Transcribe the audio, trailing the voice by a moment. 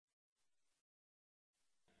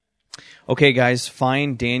Okay, guys,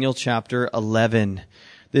 find Daniel chapter 11.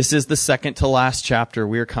 This is the second to last chapter.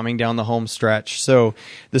 We are coming down the home stretch. So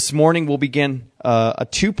this morning we'll begin a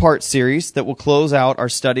two-part series that will close out our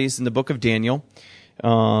studies in the book of Daniel.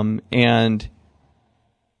 And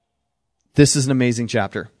this is an amazing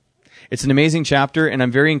chapter. It's an amazing chapter, and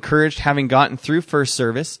I'm very encouraged, having gotten through first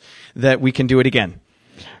service, that we can do it again.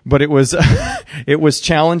 But it was it was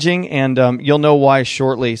challenging, and you'll know why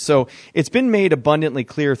shortly. So it's been made abundantly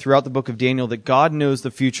clear throughout the book of Daniel that God knows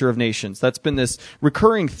the future of nations. That's been this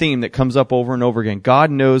recurring theme that comes up over and over again.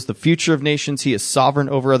 God knows the future of nations. He is sovereign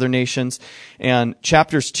over other nations. And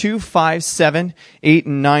chapters 2, 5, 7, 8,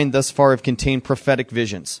 and 9 thus far have contained prophetic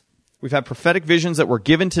visions. We've had prophetic visions that were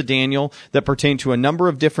given to Daniel that pertain to a number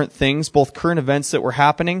of different things, both current events that were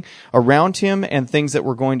happening around him and things that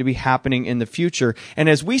were going to be happening in the future. And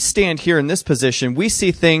as we stand here in this position, we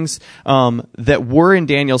see things that were in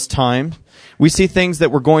Daniel's time. We see things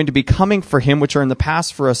that were going to be coming for him, which are in the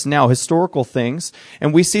past for us now, historical things.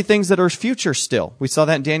 And we see things that are future still. We saw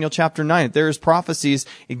that in Daniel chapter 9. There is prophecies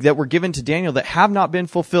that were given to Daniel that have not been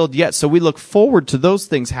fulfilled yet. So we look forward to those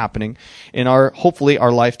things happening in hopefully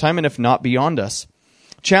our lifetime, and if not, beyond us.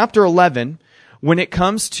 Chapter 11, when it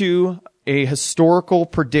comes to a historical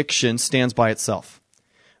prediction, stands by itself.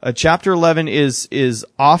 Chapter 11 is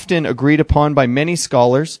often agreed upon by many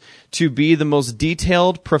scholars to be the most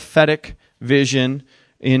detailed prophetic vision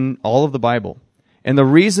in all of the Bible. And the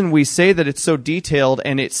reason we say that it's so detailed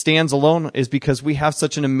and it stands alone is because we have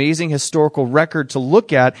such an amazing historical record to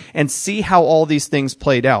look at and see how all these things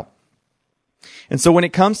played out. And so when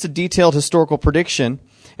it comes to detailed historical prediction,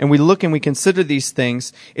 and we look and we consider these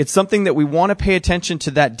things, it's something that we want to pay attention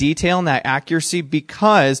to that detail and that accuracy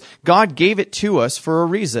because God gave it to us for a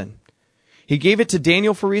reason. He gave it to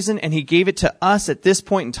Daniel for a reason, and He gave it to us at this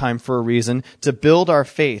point in time for a reason, to build our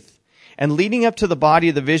faith. And leading up to the body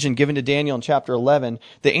of the vision given to Daniel in chapter 11,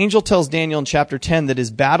 the angel tells Daniel in chapter 10 that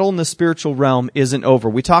his battle in the spiritual realm isn't over.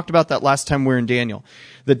 We talked about that last time we were in Daniel.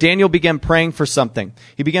 That Daniel began praying for something.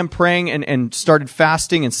 He began praying and started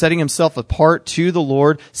fasting and setting himself apart to the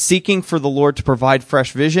Lord, seeking for the Lord to provide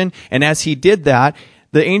fresh vision. And as he did that,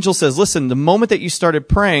 the angel says, listen, the moment that you started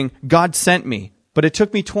praying, God sent me. But it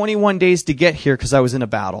took me 21 days to get here because I was in a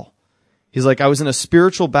battle. He's like, I was in a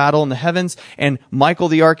spiritual battle in the heavens, and Michael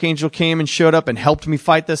the archangel came and showed up and helped me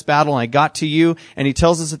fight this battle, and I got to you. And he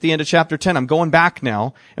tells us at the end of chapter 10, I'm going back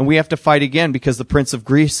now, and we have to fight again because the prince of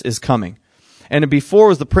Greece is coming. And before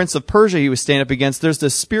was the prince of Persia he was standing up against. There's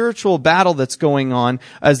this spiritual battle that's going on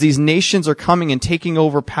as these nations are coming and taking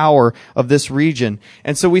over power of this region.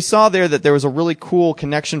 And so we saw there that there was a really cool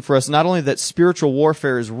connection for us, not only that spiritual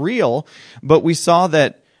warfare is real, but we saw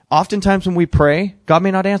that oftentimes when we pray, God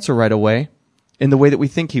may not answer right away in the way that we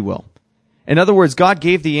think He will. In other words, God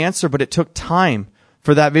gave the answer, but it took time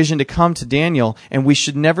for that vision to come to Daniel, and we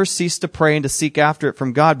should never cease to pray and to seek after it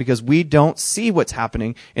from God because we don't see what's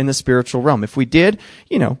happening in the spiritual realm. If we did,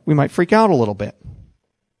 we might freak out a little bit.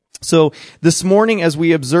 So this morning, as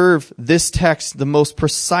we observe this text, the most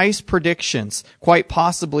precise predictions, quite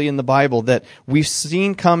possibly in the Bible, that we've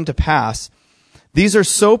seen come to pass, these are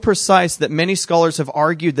so precise that many scholars have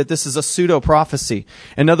argued that this is a pseudo-prophecy.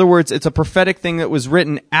 In other words, it's a prophetic thing that was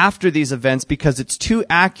written after these events because it's too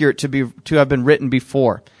accurate to have been written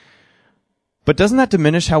before. But doesn't that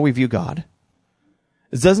diminish how we view God?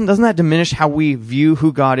 Doesn't that diminish how we view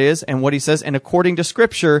who God is and what He says? And according to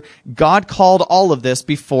Scripture, God called all of this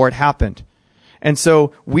before it happened. And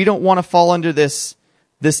so we don't want to fall under this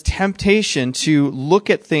temptation to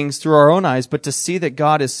look at things through our own eyes, but to see that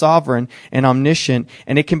God is sovereign and omniscient.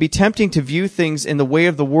 And it can be tempting to view things in the way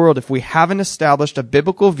of the world if we haven't established a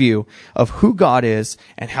biblical view of who God is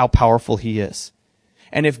and how powerful He is.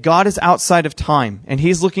 And if God is outside of time and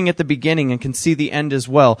He's looking at the beginning and can see the end as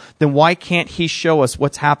well, then why can't He show us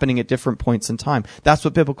what's happening at different points in time? That's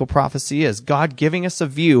what biblical prophecy is. God giving us a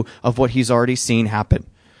view of what He's already seen happen.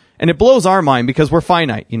 And it blows our mind because we're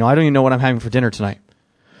finite. I don't even know what I'm having for dinner tonight.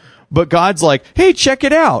 But God's like, hey, check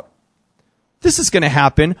it out. This is going to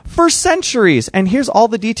happen for centuries, and here's all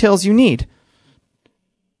the details you need.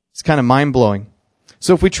 It's kind of mind-blowing.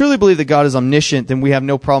 So if we truly believe that God is omniscient, then we have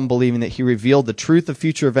no problem believing that He revealed the truth of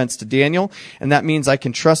future events to Daniel, and that means I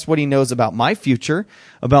can trust what He knows about my future,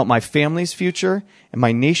 about my family's future, and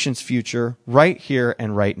my nation's future right here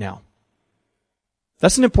and right now.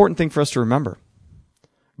 That's an important thing for us to remember.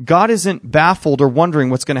 God isn't baffled or wondering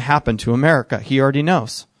what's going to happen to America. He already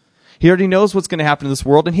knows. He already knows what's going to happen in this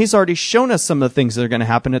world, and He's already shown us some of the things that are going to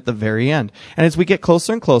happen at the very end. And as we get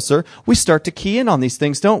closer and closer, we start to key in on these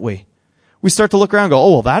things, don't we? We start to look around and go,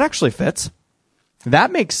 oh, well, that actually fits.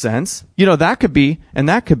 That makes sense. That could be, and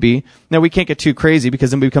that could be. Now, we can't get too crazy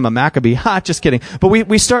because then we become a Maccabee. Ha, just kidding. But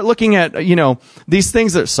we start looking at, these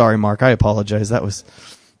things that, sorry, Mark, I apologize.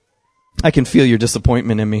 I can feel your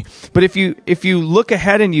disappointment in me. But if you look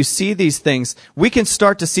ahead and you see these things, we can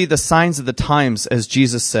start to see the signs of the times, as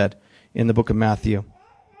Jesus said in the book of Matthew.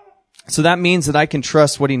 So that means that I can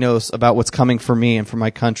trust what he knows about what's coming for me and for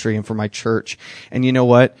my country and for my church. And you know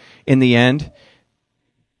what? In the end,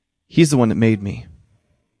 he's the one that made me.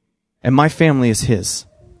 And my family is his.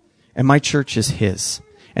 And my church is his.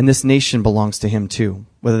 And this nation belongs to him too,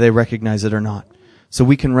 whether they recognize it or not. So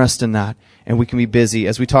we can rest in that, and we can be busy.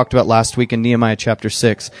 As we talked about last week in Nehemiah chapter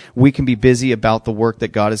 6, we can be busy about the work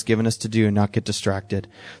that God has given us to do and not get distracted.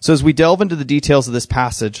 So as we delve into the details of this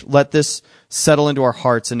passage, let this settle into our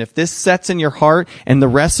hearts. And if this sets in your heart and the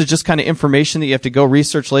rest is just kind of information that you have to go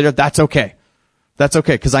research later, that's okay. That's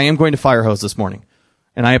okay, because I am going to fire hose this morning.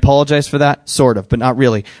 And I apologize for that, sort of, but not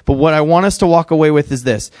really. But what I want us to walk away with is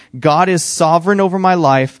this. God is sovereign over my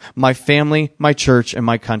life, my family, my church, and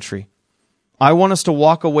my country. I want us to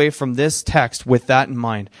walk away from this text with that in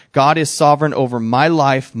mind. God is sovereign over my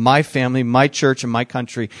life, my family, my church, and my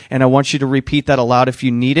country. And I want you to repeat that aloud if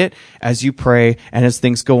you need it as you pray and as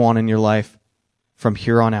things go on in your life from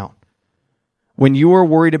here on out. When you are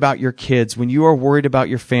worried about your kids, when you are worried about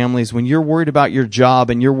your families, when you're worried about your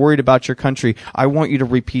job and you're worried about your country, I want you to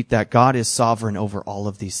repeat that. God is sovereign over all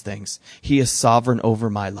of these things. He is sovereign over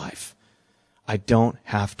my life. I don't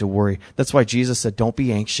have to worry. That's why Jesus said, don't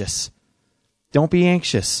be anxious. Don't be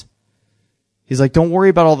anxious. He's like, don't worry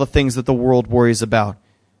about all the things that the world worries about.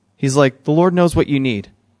 He's like, the Lord knows what you need.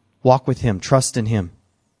 Walk with him. Trust in him.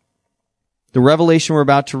 The revelation we're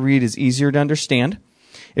about to read is easier to understand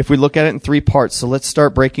if we look at it in 3 parts. So let's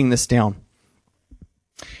start breaking this down.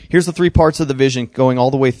 Here's the 3 parts of the vision going all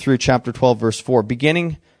the way through chapter 12, verse 4.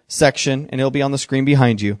 Beginning section, and it'll be on the screen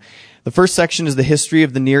behind you. The first section is the history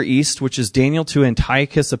of the Near East, which is Daniel to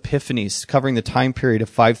Antiochus Epiphanes, covering the time period of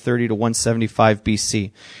 530 to 175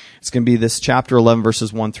 BC. It's going to be this chapter 11,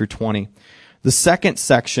 verses 1 through 20. The second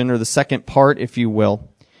section, or the second part, if you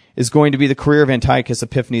will, is going to be the career of Antiochus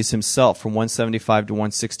Epiphanes himself from 175 to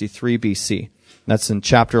 163 BC. That's in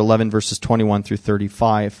chapter 11, verses 21 through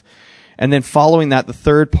 35. And then following that, the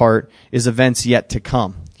third part is events yet to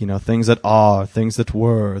come. Things that are, things that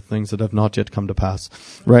were, things that have not yet come to pass.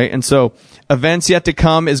 Right? And so, events yet to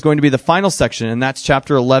come is going to be the final section, and that's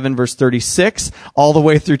chapter 11, verse 36, all the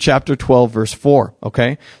way through chapter 12, verse 4.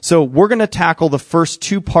 Okay? So, we're going to tackle the first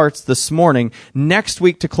 2 parts this morning. Next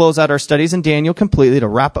week, to close out our studies in Daniel completely, to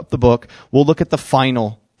wrap up the book, we'll look at the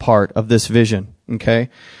final part of this vision. Okay?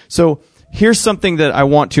 So, here's something that I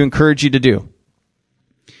want to encourage you to do.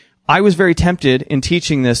 I was very tempted in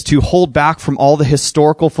teaching this to hold back from all the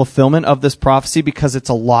historical fulfillment of this prophecy because it's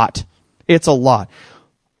a lot. It's a lot.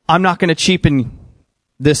 I'm not going to cheapen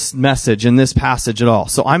this message and this passage at all.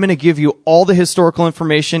 So I'm going to give you all the historical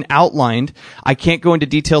information outlined. I can't go into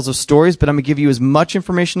details of stories, but I'm going to give you as much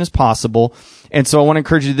information as possible. And so I want to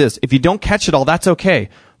encourage you to this. If you don't catch it all, that's okay.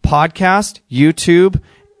 Podcast, YouTube,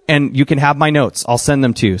 and you can have my notes. I'll send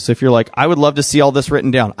them to you. So if you're like, I would love to see all this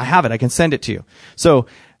written down, I have it. I can send it to you. So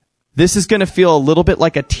this is going to feel a little bit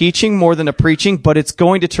like a teaching more than a preaching, but it's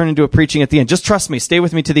going to turn into a preaching at the end. Just trust me. Stay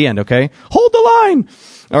with me to the end, okay? Hold the line.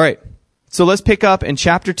 All right. So let's pick up in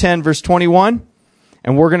chapter 10, verse 21,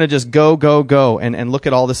 and we're going to just go, and look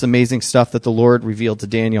at all this amazing stuff that the Lord revealed to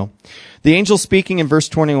Daniel. The angel speaking in verse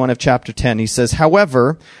 21 of chapter 10, he says,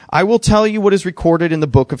 "However, I will tell you what is recorded in the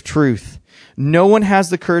book of truth. No one has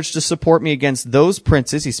the courage to support me against those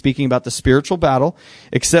princes," he's speaking about the spiritual battle,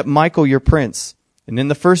 "except Michael, your prince. And in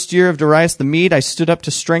the first year of Darius the Mede, I stood up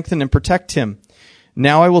to strengthen and protect him.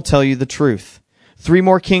 Now I will tell you the truth. 3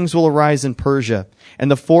 more kings will arise in Persia, and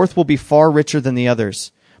the 4th will be far richer than the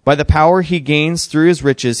others. By the power he gains through his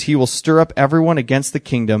riches, he will stir up everyone against the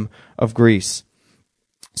kingdom of Greece."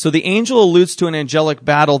 So the angel alludes to an angelic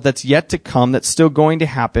battle that's yet to come, that's still going to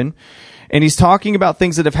happen. And he's talking about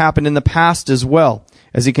things that have happened in the past as well,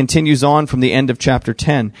 as he continues on from the end of chapter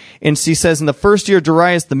 10. And he says, in the first year of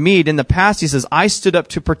Darius the Mede, in the past, he says, I stood up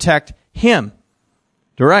to protect him.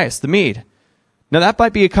 Darius the Mede. Now that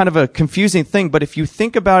might be a kind of a confusing thing, but if you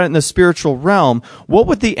think about it in the spiritual realm, what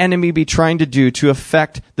would the enemy be trying to do to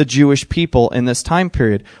affect the Jewish people in this time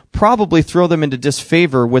period? Probably throw them into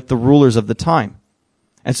disfavor with the rulers of the time.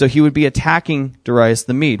 And so he would be attacking Darius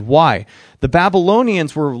the Mede. Why? The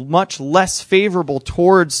Babylonians were much less favorable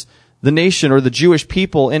towards the nation or the Jewish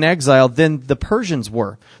people in exile than the Persians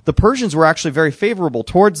were. The Persians were actually very favorable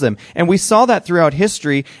towards them. And we saw that throughout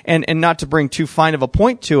history, and not to bring too fine of a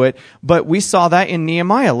point to it, but we saw that in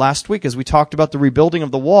Nehemiah last week as we talked about the rebuilding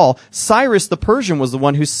of the wall. Cyrus the Persian was the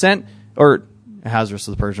one who sent, or Ahasuerus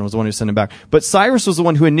the Persian was the one who sent him back. But Cyrus was the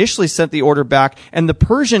one who initially sent the order back, and the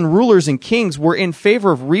Persian rulers and kings were in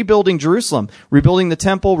favor of rebuilding Jerusalem, rebuilding the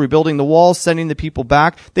temple, rebuilding the walls, sending the people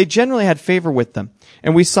back. They generally had favor with them.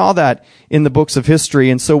 And we saw that in the books of history.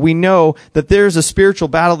 And so we know that there's a spiritual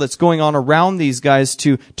battle that's going on around these guys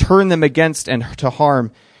to turn them against and to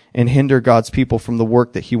harm and hinder God's people from the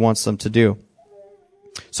work that he wants them to do.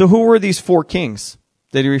 So who were these 4 kings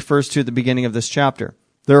that he refers to at the beginning of this chapter?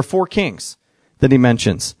 There are 4 kings that he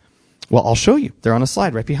mentions. Well, I'll show you. They're on a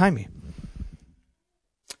slide right behind me.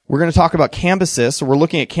 We're going to talk about Cambyses. So we're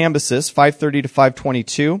looking at Cambyses, 530 to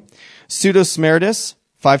 522. Pseudo-Smerdis,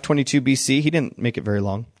 522 BC. He didn't make it very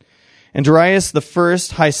long. And Darius the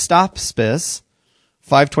First, Hystaspes,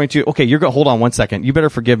 522. Okay, you're going to hold on one second. You better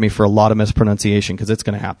forgive me for a lot of mispronunciation because it's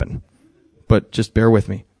going to happen. But just bear with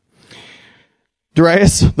me.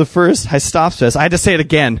 Darius the First, Hystaspes, I had to say it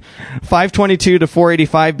again, 522 to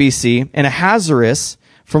 485 BC, and Ahasuerus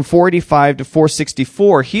from 485 to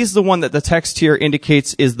 464. He's the one that the text here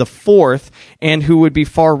indicates is the 4th and who would be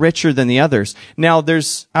far richer than the others. Now,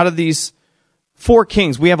 there's, out of these 4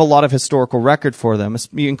 kings, we have a lot of historical record for them,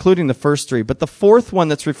 including the first 3, but the 4th one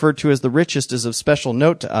that's referred to as the richest is of special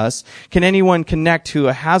note to us. Can anyone connect who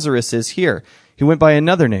Ahasuerus is here? He went by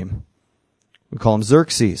another name. We call him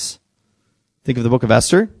Xerxes. Think of the book of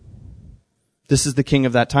Esther. This is the king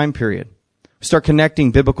of that time period. We start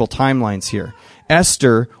connecting biblical timelines here.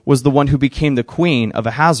 Esther was the one who became the queen of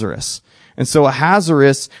Ahasuerus. And so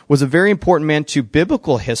Ahasuerus was a very important man to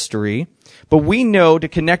biblical history, but we know to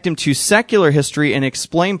connect him to secular history and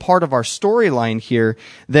explain part of our storyline here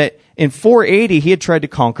that in 480 he had tried to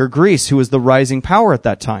conquer Greece, who was the rising power at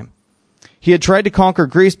that time. He had tried to conquer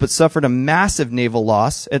Greece, but suffered a massive naval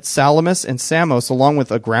loss at Salamis and Samos, along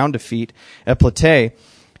with a ground defeat at Platae.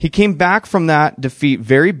 He came back from that defeat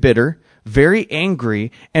very bitter, very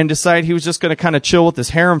angry, and decided he was just going to kind of chill with his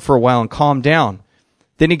harem for a while and calm down.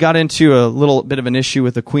 Then he got into a little bit of an issue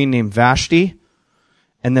with a queen named Vashti,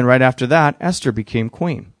 and then right after that, Esther became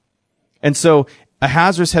queen. And so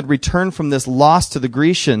Ahasuerus had returned from this loss to the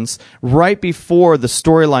Grecians right before the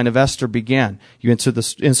storyline of Esther began. You insert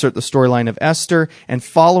the storyline of Esther, and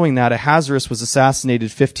following that, Ahasuerus was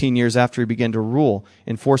assassinated 15 years after he began to rule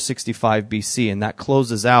in 465 BC, and that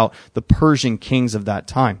closes out the Persian kings of that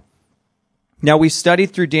time. Now, we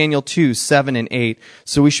studied through Daniel 2, 7, and 8,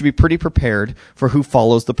 so we should be pretty prepared for who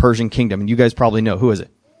follows the Persian kingdom. And you guys probably know. Who is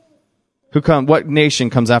it? What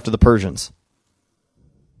nation comes after the Persians?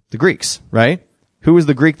 The Greeks, right? Who is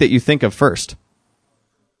the Greek that you think of first?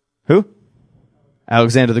 Who?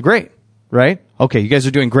 Alexander the Great, right? Okay, you guys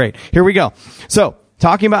are doing great. Here we go. So,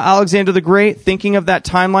 talking about Alexander the Great, thinking of that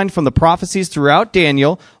timeline from the prophecies throughout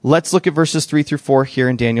Daniel, let's look at verses 3 through 4 here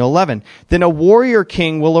in Daniel 11. Then a warrior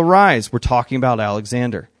king will arise. We're talking about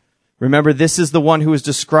Alexander. Remember, this is the one who is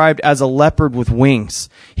described as a leopard with wings.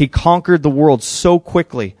 He conquered the world so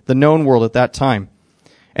quickly, the known world at that time.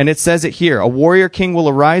 And it says it here, a warrior king will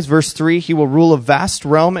arise, verse 3, he will rule a vast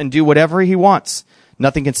realm and do whatever he wants.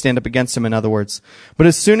 Nothing can stand up against him, in other words. But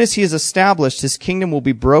as soon as he is established, his kingdom will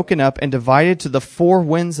be broken up and divided to the 4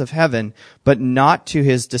 winds of heaven, but not to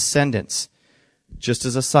his descendants. Just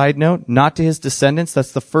as a side note, not to his descendants.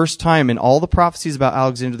 That's the first time in all the prophecies about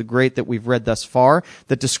Alexander the Great that we've read thus far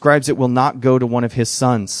that describes it will not go to one of his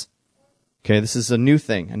sons. Okay, this is a new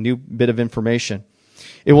thing, a new bit of information.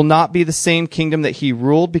 It will not be the same kingdom that he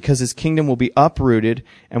ruled, because his kingdom will be uprooted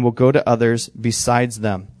and will go to others besides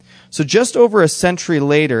them. So just over a century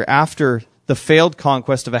later, after the failed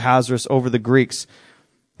conquest of Ahasuerus over the Greeks,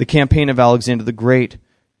 the campaign of Alexander the Great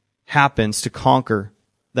happens to conquer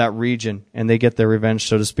that region, and they get their revenge,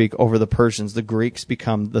 so to speak, over the Persians. The Greeks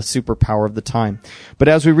become the superpower of the time. But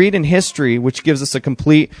as we read in history, which gives us a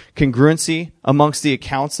complete congruency amongst the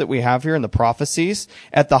accounts that we have here in the prophecies,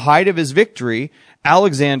 at the height of his victory,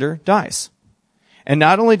 Alexander dies. And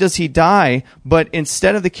not only does he die, but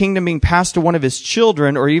instead of the kingdom being passed to one of his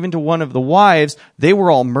children or even to one of the wives, they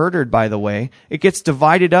were all murdered, by the way. It gets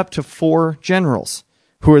divided up to 4 generals.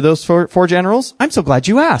 Who are those 4 generals? I'm so glad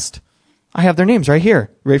you asked. I have their names right here.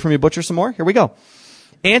 Ready for me to butcher some more? Here we go.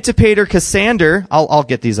 Antipater, Cassander. I'll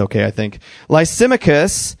get these okay, I think.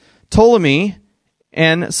 Lysimachus, Ptolemy,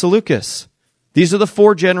 and Seleucus. These are the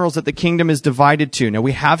 4 generals that the kingdom is divided to. Now,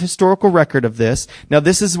 we have historical record of this. Now,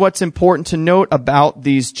 this is what's important to note about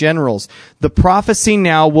these generals. The prophecy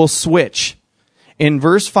now will switch. In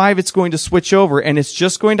verse 5, it's going to switch over, and it's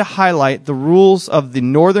just going to highlight the rules of the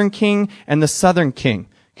northern king and the southern king.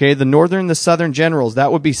 Okay, the northern and the southern generals.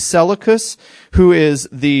 That would be Seleucus, who is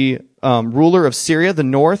the ruler of Syria, the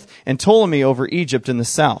north, and Ptolemy over Egypt in the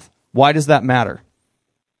south. Why does that matter?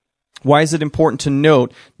 Why is it important to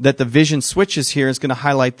note that the vision switches here is going to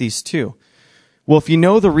highlight these two? Well, if you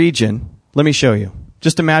know the region, let me show you.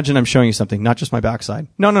 Just imagine I'm showing you something, not just my backside.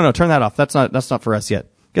 No, turn that off. That's not for us yet.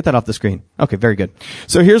 Get that off the screen. Okay, very good.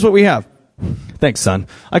 So here's what we have. Thanks, son.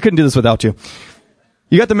 I couldn't do this without you.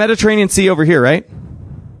 You got the Mediterranean Sea over here, right?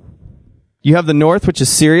 You have the north, which is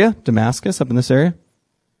Syria, Damascus, up in this area.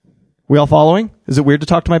 We all following? Is it weird to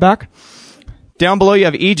talk to my back? Down below you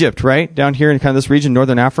have Egypt, right? Down here in kind of this region,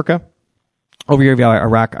 northern Africa. Over here you have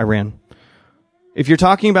Iraq, Iran. If you're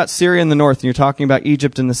talking about Syria in the north and you're talking about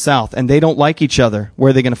Egypt in the south, and they don't like each other,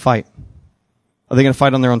 where are they going to fight? Are they going to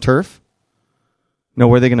fight on their own turf? No,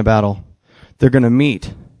 where are they going to battle? They're going to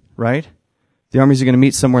meet, right? The armies are going to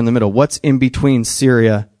meet somewhere in the middle. What's in between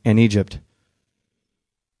Syria and Egypt?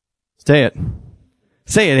 Say it.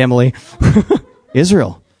 Say it, Emily.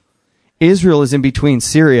 Israel. Israel is in between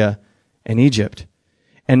Syria and Egypt.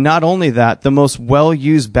 And not only that, the most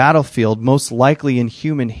well-used battlefield, most likely in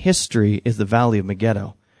human history, is the Valley of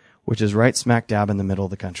Megiddo, which is right smack dab in the middle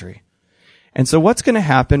of the country. And so what's going to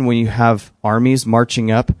happen when you have armies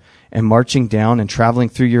marching up and marching down and traveling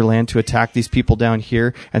through your land to attack these people down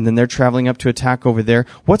here, and then they're traveling up to attack over there?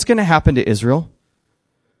 What's going to happen to Israel?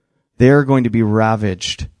 They're going to be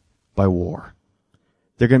ravaged by war.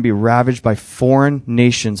 They're going to be ravaged by foreign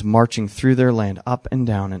nations marching through their land up and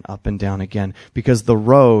down again, because the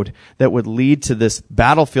road that would lead to this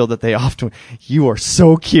battlefield that they often, you are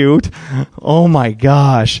so cute. Oh my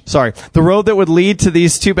gosh. Sorry. The road that would lead to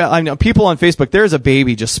these two, I know people on Facebook, there's a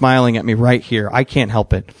baby just smiling at me right here. I can't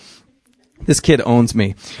help it. This kid owns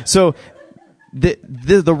me. So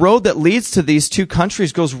the road that leads to these two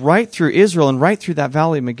countries goes right through Israel and right through that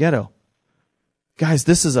Valley of Megiddo. Guys,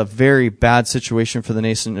 this is a very bad situation for the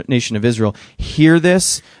nation of Israel. Hear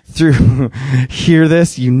this,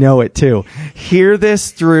 you know it too. Hear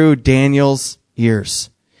this through Daniel's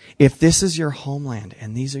ears. If this is your homeland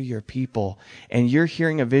and these are your people, and you're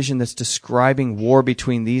hearing a vision that's describing war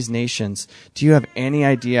between these nations, do you have any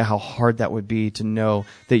idea how hard that would be to know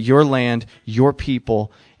that your land, your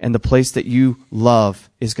people, and the place that you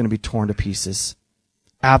love is going to be torn to pieces?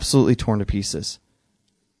 Absolutely torn to pieces.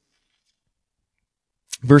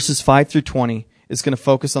 Verses 5 through 20 is going to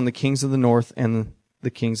focus on the kings of the north and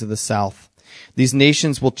the kings of the south. These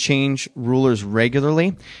nations will change rulers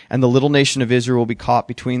regularly, and the little nation of Israel will be caught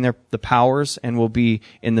between the powers and will be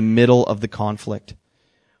in the middle of the conflict.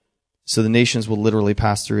 So the nations will literally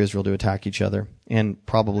pass through Israel to attack each other and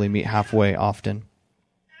probably meet halfway often.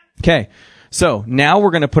 Okay, so now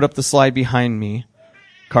we're going to put up the slide behind me.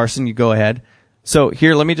 Carson, you go ahead. So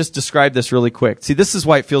here, let me just describe this really quick. See, this is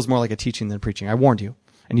why it feels more like a teaching than preaching. I warned you.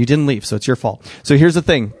 And you didn't leave, so it's your fault. So here's the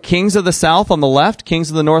thing. Kings of the south on the left, kings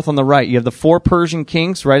of the north on the right. You have the 4 Persian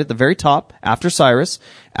kings right at the very top, after Cyrus,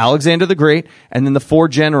 Alexander the Great, and then the 4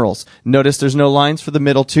 generals. Notice there's no lines for the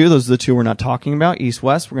middle 2. Those are the 2 we're not talking about, east,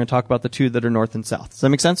 west. We're going to talk about the 2 that are north and south. Does that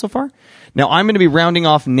make sense so far? Now I'm going to be rounding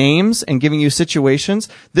off names and giving you situations.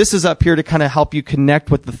 This is up here to kind of help you connect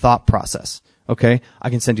with the thought process. Okay? I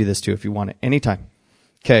can send you this too if you want it, anytime.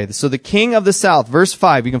 Okay, so the king of the south, verse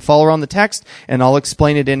 5. You can follow around the text, and I'll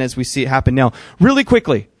explain it in as we see it happen. Now, really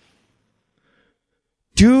quickly,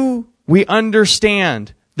 do we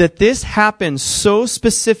understand that this happens so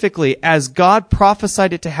specifically as God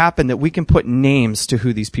prophesied it to happen that we can put names to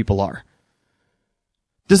who these people are?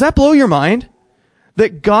 Does that blow your mind?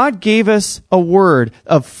 That God gave us a word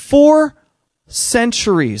of 4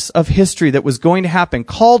 centuries of history that was going to happen,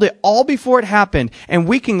 called it all before it happened, and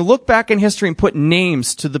we can look back in history and put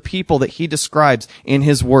names to the people that he describes in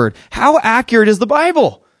his word. How accurate is the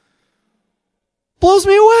Bible? Blows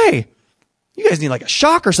me away. You guys need like a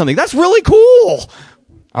shock or something. That's really cool.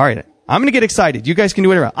 All right, I'm going to get excited. You guys can do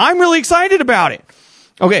whatever. I'm really excited about it.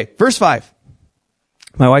 Okay, verse 5.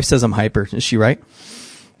 My wife says I'm hyper. Is she right?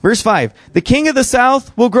 Verse 5, the king of the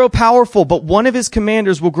south will grow powerful, but one of his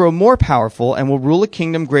commanders will grow more powerful and will rule a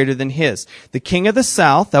kingdom greater than his. The king of the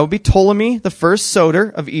south, that would be Ptolemy, the first Soter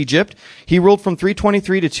of Egypt. He ruled from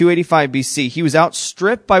 323 to 285 BC. He was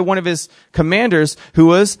outstripped by one of his commanders, who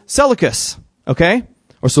was Seleucus. Okay?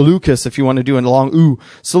 Or Seleucus, if you want to do a long ooh.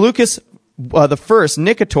 Seleucus, the first,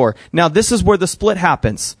 Nicator. Now, this is where the split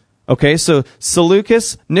happens. Okay, so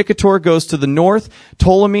Seleucus, Nicator goes to the north,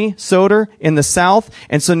 Ptolemy, Soter in the south,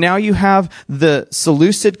 and so now you have the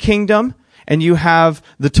Seleucid kingdom, and you have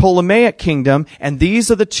the Ptolemaic kingdom, and these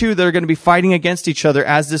are the 2 that are going to be fighting against each other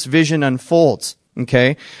as this vision unfolds.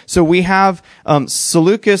 Okay, so we have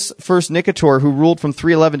Seleucus I Nicator, who ruled from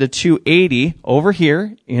 311 to 280 over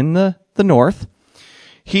here in the north.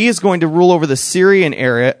 He is going to rule over the Syrian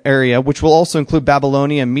area, which will also include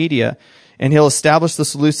Babylonia and Media, and he'll establish the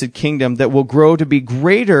Seleucid kingdom that will grow to be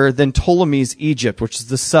greater than Ptolemy's Egypt, which is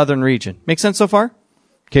the southern region. Make sense so far?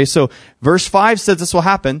 Okay, so verse 5 says this will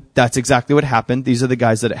happen. That's exactly what happened. These are the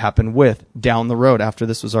guys that it happened with down the road after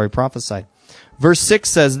this was already prophesied. Verse 6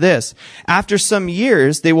 says this, after some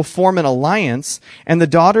years they will form an alliance, and the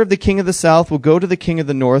daughter of the king of the south will go to the king of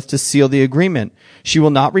the north to seal the agreement. She will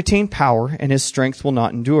not retain power, and his strength will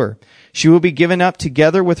not endure. She will be given up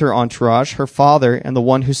together with her entourage, her father, and the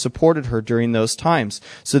one who supported her during those times.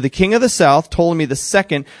 So the king of the south, Ptolemy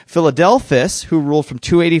II, Philadelphus, who ruled from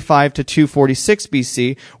 285 to 246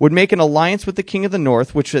 BC, would make an alliance with the king of the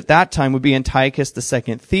north, which at that time would be Antiochus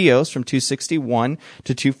II Theos from 261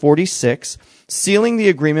 to 246, sealing the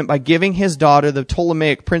agreement by giving his daughter, the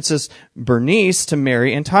Ptolemaic princess Bernice, to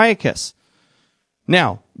marry Antiochus.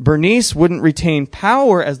 Now, Bernice wouldn't retain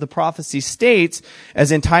power, as the prophecy states, as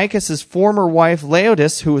Antiochus's former wife,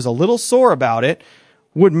 Laodice, who was a little sore about it,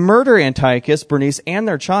 would murder Antiochus, Bernice, and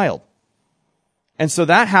their child. And so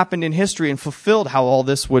that happened in history and fulfilled how all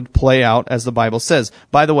this would play out, as the Bible says.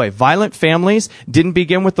 By the way, violent families didn't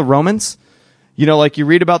begin with the Romans. You know, like you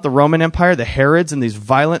read about the Roman Empire, the Herods, and these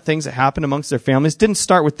violent things that happened amongst their families didn't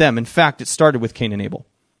start with them. In fact, it started with Cain and Abel.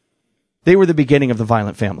 They were the beginning of the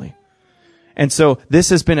violent family. And so this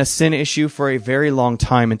has been a sin issue for a very long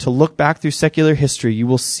time. And to look back through secular history, you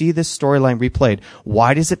will see this storyline replayed.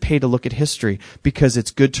 Why does it pay to look at history? Because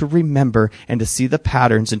it's good to remember and to see the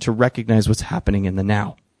patterns and to recognize what's happening in the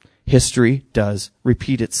now. History does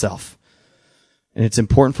repeat itself. And it's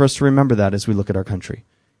important for us to remember that as we look at our country.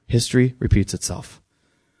 History repeats itself.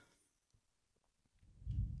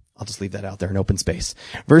 I'll just leave that out there in open space.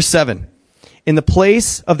 Verse 7. In the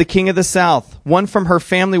place of the king of the south, one from her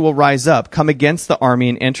family will rise up, come against the army,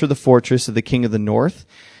 and enter the fortress of the king of the north.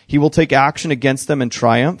 He will take action against them and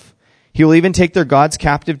triumph. He will even take their gods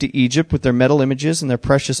captive to Egypt with their metal images and their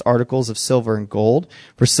precious articles of silver and gold.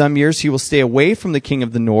 For some years he will stay away from the king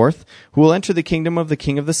of the north, who will enter the kingdom of the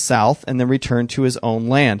king of the south, and then return to his own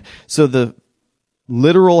land. So the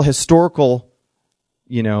literal historical,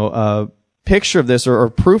 picture of this or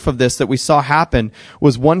proof of this that we saw happen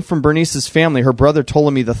was one from Bernice's family. Her brother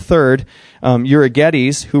Ptolemy III,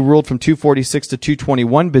 Euergetes, who ruled from 246 to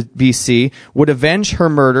 221 BC, would avenge her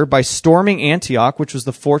murder by storming Antioch, which was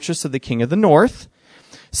the fortress of the king of the north.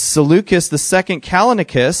 Seleucus II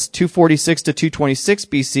Callinicus, 246 to 226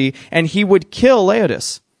 BC, and he would kill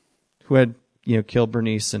Laodice, who had killed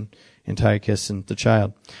Bernice and Antiochus and the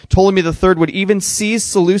child. Ptolemy III would even seize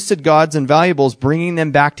Seleucid gods and valuables, bringing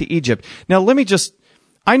them back to Egypt. Now,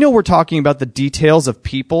 I know we're talking about the details of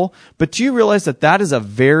people, but do you realize that that is a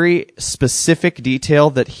very specific detail,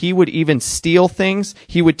 that he would even steal things?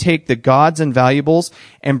 He would take the gods and valuables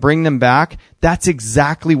and bring them back. That's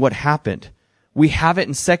exactly what happened. We have it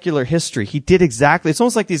in secular history. He did exactly. It's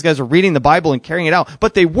almost like these guys are reading the Bible and carrying it out,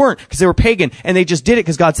 but they weren't, because they were pagan, and they just did it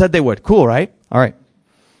because God said they would. Cool, right? All right.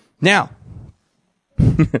 Now,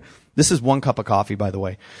 this is one cup of coffee, by the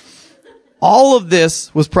way. All of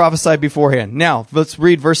this was prophesied beforehand. Now, let's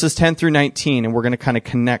read verses 10 through 19, and we're going to kind of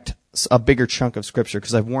connect a bigger chunk of Scripture,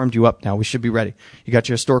 because I've warmed you up now. We should be ready. You got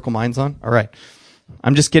your historical minds on? All right.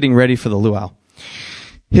 I'm just getting ready for the luau.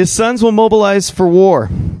 His sons will mobilize for war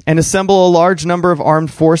and assemble a large number of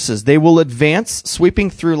armed forces. They will advance, sweeping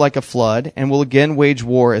through like a flood, and will again wage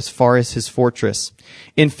war as far as his fortress.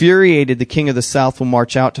 Infuriated, the king of the south will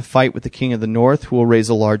march out to fight with the king of the north, who will raise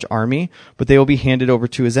a large army, but they will be handed over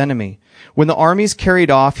to his enemy. When the army is carried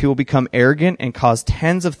off, he will become arrogant and cause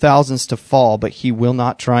tens of thousands to fall, but he will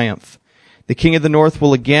not triumph. The king of the north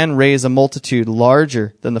will again raise a multitude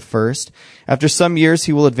larger than the first. After some years,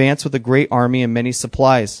 he will advance with a great army and many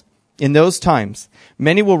supplies. In those times,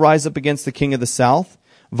 many will rise up against the king of the south.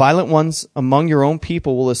 Violent ones among your own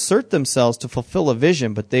people will assert themselves to fulfill a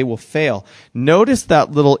vision, but they will fail. Notice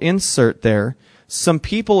that little insert there. Some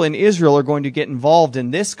people in Israel are going to get involved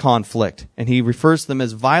in this conflict, and he refers to them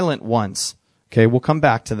as violent ones. Okay, we'll come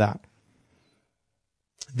back to that.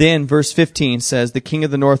 Then verse 15 says, the king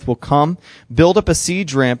of the north will come, build up a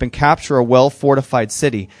siege ramp, and capture a well-fortified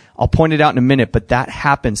city. I'll point it out in a minute, but that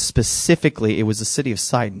happened specifically. It was the city of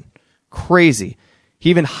Sidon. Crazy.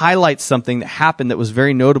 He even highlights something that happened that was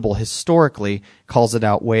very notable historically, calls it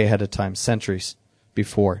out way ahead of time, centuries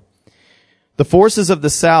before. The forces of the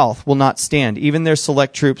south will not stand. Even their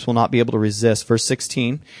select troops will not be able to resist. Verse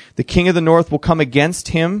 16, the king of the north will come against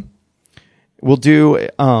him, will do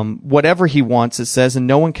whatever he wants, it says, and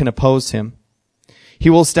no one can oppose him. He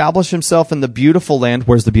will establish himself in the beautiful land.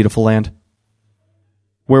 Where's the beautiful land?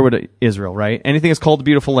 Where would Israel, right? Anything that's called the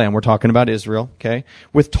beautiful land, we're talking about Israel, okay?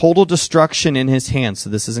 With total destruction in his hands. So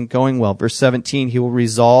this isn't going well. Verse 17, he will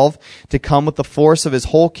resolve to come with the force of his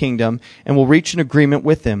whole kingdom and will reach an agreement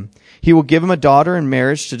with him. He will give him a daughter in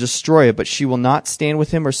marriage to destroy it, but she will not stand with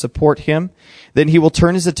him or support him. Then he will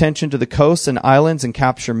turn his attention to the coasts and islands and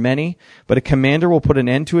capture many, but a commander will put an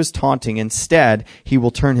end to his taunting. Instead, he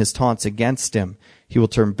will turn his taunts against him. He will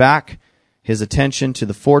turn back his attention to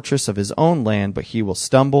the fortress of his own land, but he will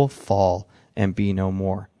stumble, fall, and be no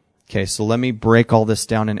more. Okay, so let me break all this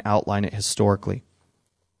down and outline it historically.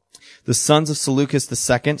 The sons of Seleucus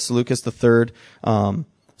II, Seleucus III,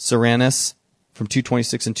 Cyrannus from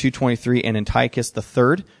 226 and 223, and Antiochus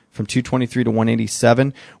III from 223 to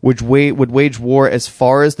 187, would wage war as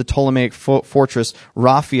far as the Ptolemaic fortress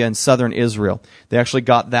Raphia in southern Israel. They actually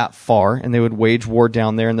got that far, and they would wage war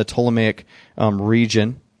down there in the Ptolemaic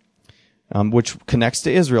region. Which connects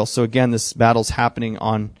to Israel. So again, this battle's happening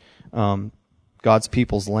on God's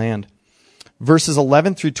people's land. Verses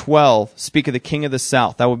 11 through 12 speak of the king of the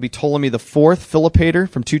south. That would be Ptolemy IV, Philopator,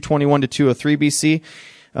 from 221 to 203 BC,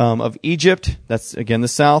 of Egypt. That's again the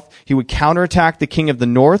south. He would counterattack the king of the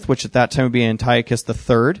north, which at that time would be Antiochus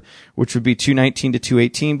III, which would be 219 to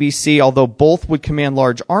 218 BC. Although both would command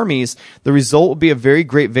large armies, the result would be a very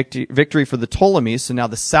great victory for the Ptolemies. So now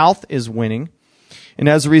the south is winning. And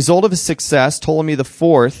as a result of his success, Ptolemy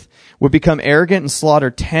IV would become arrogant and slaughter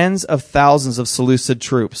tens of thousands of Seleucid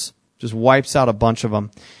troops. Just wipes out a bunch of them.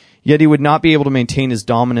 Yet he would not be able to maintain his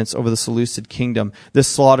dominance over the Seleucid kingdom. This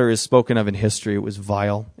slaughter is spoken of in history. It was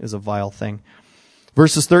vile. It was a vile thing.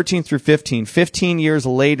 Verses 13 through 15. 15 years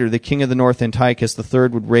later, the king of the north, Antiochus III,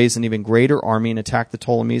 would raise an even greater army and attack the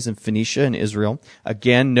Ptolemies in Phoenicia and Israel.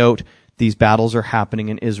 Again, note, these battles are happening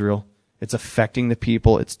in Israel. It's affecting the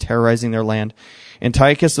people. It's terrorizing their land.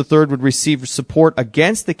 Antiochus III would receive support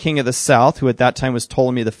against the king of the south, who at that time was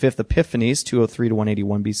Ptolemy V Epiphanes, 203 to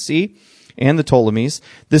 181 BC, and the Ptolemies.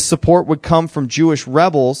 This support would come from Jewish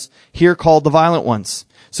rebels, here called the Violent Ones.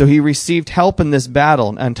 So he received help in this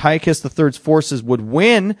battle. Antiochus III's forces would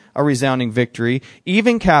win a resounding victory,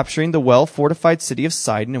 even capturing the well-fortified city of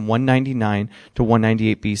Sidon in 199 to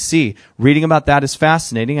 198 BC. Reading about that is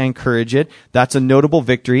fascinating. I encourage it. That's a notable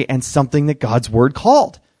victory and something that God's word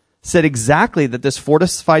called. Said exactly that this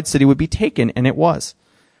fortified city would be taken, and it was.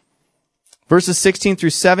 Verses 16 through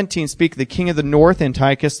 17 speak of the king of the north,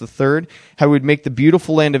 Antiochus III, how he would make the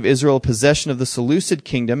beautiful land of Israel a possession of the Seleucid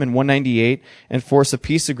kingdom in 198 and force a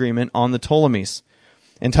peace agreement on the Ptolemies.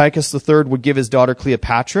 Antiochus III would give his daughter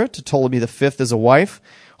Cleopatra to Ptolemy V as a wife,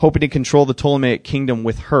 hoping to control the Ptolemaic kingdom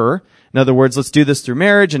with her. In other words, let's do this through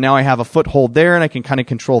marriage, and now I have a foothold there, and I can kind of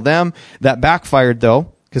control them. That backfired,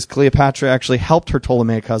 though, because Cleopatra actually helped her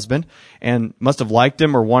Ptolemaic husband and must have liked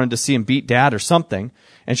him or wanted to see him beat dad or something.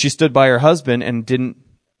 And she stood by her husband and didn't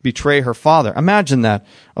betray her father. Imagine that,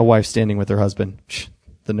 a wife standing with her husband.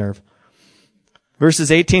 The nerve.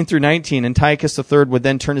 Verses 18 through 19, Antiochus III would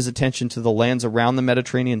then turn his attention to the lands around the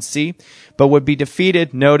Mediterranean Sea, but would be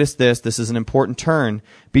defeated, notice this is an important turn,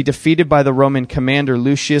 be defeated by the Roman commander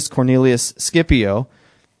Lucius Cornelius Scipio.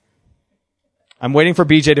 I'm waiting for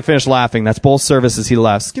BJ to finish laughing. That's both services he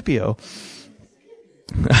laughs. Scipio.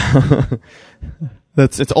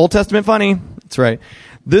 It's Old Testament funny. That's right.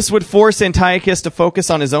 This would force Antiochus to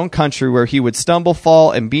focus on his own country, where he would stumble,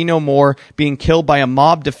 fall, and be no more, being killed by a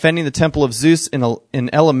mob defending the temple of Zeus in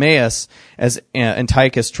Elymais as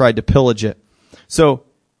Antiochus tried to pillage it. So,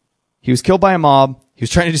 he was killed by a mob. He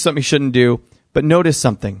was trying to do something he shouldn't do. But notice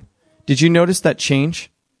something. Did you notice that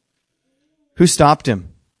change? Who stopped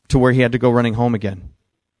him to where he had to go running home again?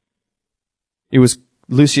 It was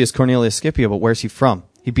Lucius Cornelius Scipio, but where's he from?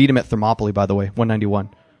 He beat him at Thermopylae, by the way,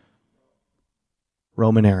 191.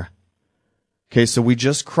 Roman era. Okay, so we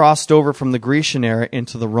just crossed over from the Grecian era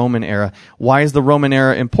into the Roman era. Why is the Roman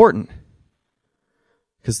era important?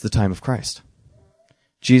 Because it's the time of Christ.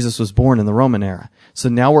 Jesus was born in the Roman era. So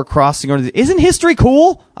now we're crossing over to isn't history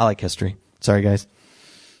cool? I like history. Sorry, guys.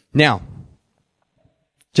 Now,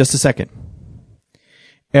 just a second.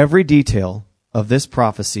 Every detail of this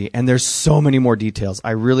prophecy, and there's so many more details.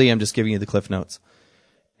 I really am just giving you the Cliff Notes.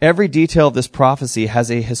 Every detail of this prophecy has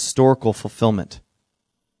a historical fulfillment.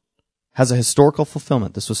 Has a historical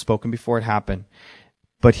fulfillment. This was spoken before it happened.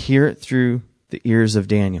 But hear it through the ears of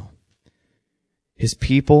Daniel. His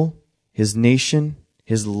people, his nation,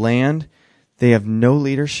 his land, they have no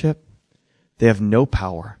leadership. They have no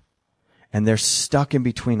power. And they're stuck in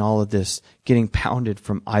between all of this, getting pounded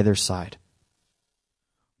from either side.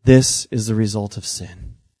 This is the result of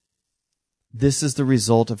sin. This is the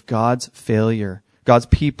result of God's failure God's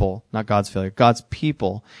people, not God's failure, God's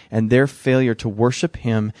people and their failure to worship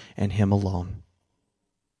him and him alone.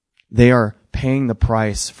 They are paying the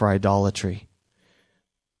price for idolatry.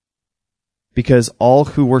 Because all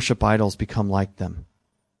who worship idols become like them.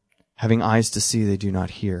 Having eyes to see, they do not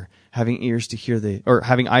hear. Having ears to hear,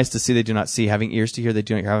 having eyes to see, they do not see. Having ears to hear, they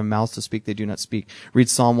do not hear. Having mouths to speak, they do not speak. Read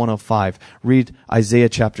Psalm 105. Read Isaiah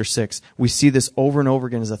chapter 6. We see this over and over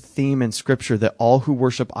again as a theme in Scripture that all who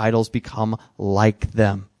worship idols become like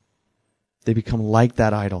them. They become like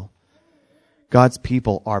that idol. God's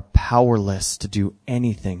people are powerless to do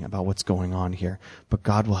anything about what's going on here, but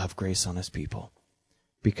God will have grace on his people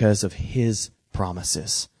because of his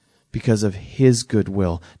promises, because of his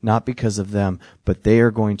goodwill, not because of them, but they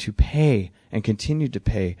are going to pay and continue to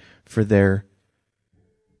pay for their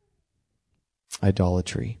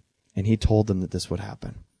idolatry. And he told them that this would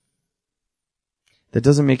happen. That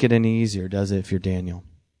doesn't make it any easier, does it, if you're Daniel?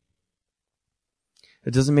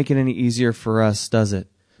 It doesn't make it any easier for us, does it,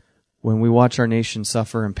 when we watch our nation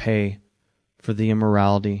suffer and pay for the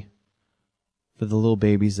immorality, for the little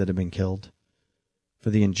babies that have been killed, for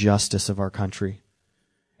the injustice of our country.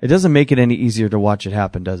 It doesn't make it any easier to watch it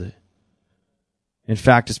happen, does it? In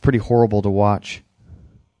fact, it's pretty horrible to watch.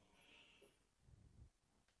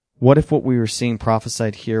 What if what we were seeing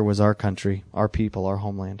prophesied here was our country, our people, our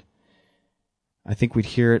homeland? I think we'd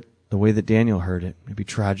hear it the way that Daniel heard it. It'd be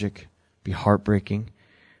tragic, be heartbreaking.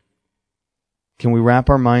 Can we wrap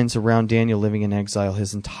our minds around Daniel living in exile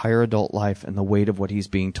his entire adult life and the weight of what he's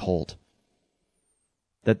being told?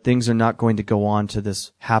 That things are not going to go on to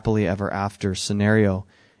this happily ever after scenario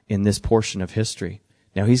in this portion of history.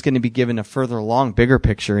 Now he's going to be given a further along, bigger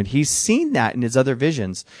picture, and he's seen that in his other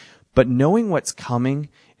visions. But knowing what's coming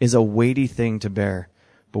is a weighty thing to bear.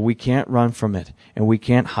 But we can't run from it, and we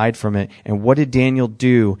can't hide from it. And what did Daniel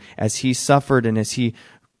do as he suffered and as he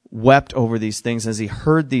wept over these things, as he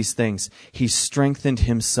heard these things? He strengthened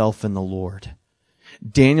himself in the Lord.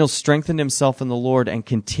 Daniel strengthened himself in the Lord and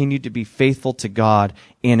continued to be faithful to God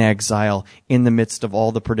in exile, in the midst of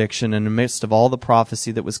all the prediction, in the midst of all the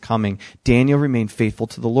prophecy that was coming. Daniel remained faithful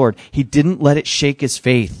to the Lord. He didn't let it shake his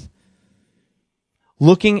faith.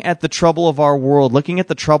 Looking at the trouble of our world, looking at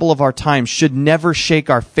the trouble of our time should never shake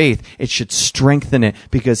our faith. It should strengthen it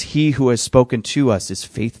because he who has spoken to us is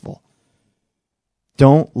faithful.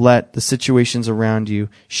 Don't let the situations around you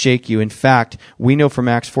shake you. In fact, we know from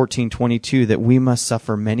Acts 14:22 that we must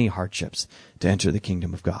suffer many hardships to enter the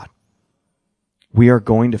kingdom of God. We are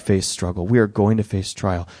going to face struggle. We are going to face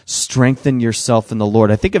trial. Strengthen yourself in the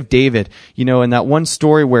Lord. I think of David, in that one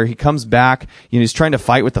story where he comes back, he's trying to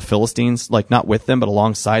fight with the Philistines, like not with them, but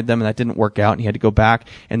alongside them, and that didn't work out, and he had to go back.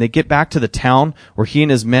 And they get back to the town where he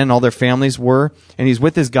and his men, all their families were, and he's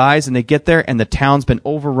with his guys, and they get there, and the town's been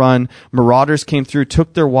overrun. Marauders came through,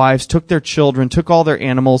 took their wives, took their children, took all their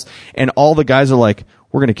animals, and all the guys are like,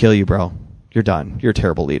 "We're going to kill you, bro. You're done. You're a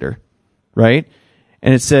terrible leader." Right?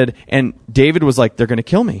 And it said, and David was like, "They're going to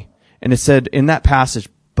kill me." And it said in that passage,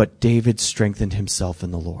 but David strengthened himself in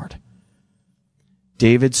the Lord.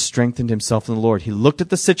 David strengthened himself in the Lord. He looked at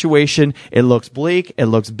the situation. It looks bleak. It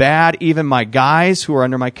looks bad. Even my guys who are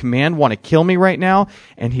under my command want to kill me right now.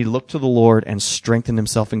 And he looked to the Lord and strengthened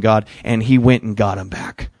himself in God. And he went and got them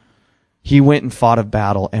back. He went and fought a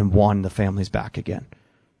battle and won the families back again.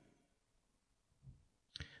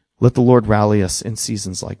 Let the Lord rally us in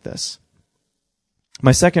seasons like this.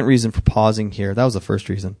 My second reason for pausing here, that was the first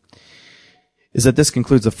reason, is that this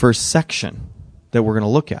concludes the first section that we're going to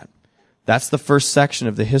look at. That's the first section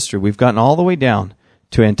of the history. We've gotten all the way down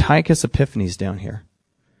to Antiochus Epiphanes down here.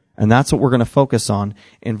 And that's what we're going to focus on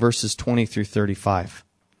in verses 20 through 35.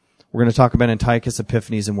 We're going to talk about Antiochus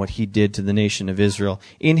Epiphanes and what he did to the nation of Israel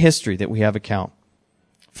in history that we have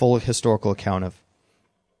full historical account of.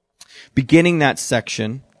 Beginning that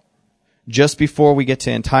section, just before we get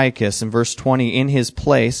to Antiochus, in verse 20, in his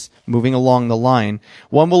place, moving along the line,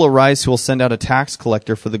 one will arise who will send out a tax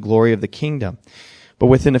collector for the glory of the kingdom. But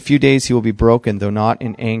within a few days he will be broken, though not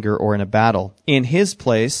in anger or in a battle. In his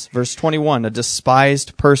place, verse 21, a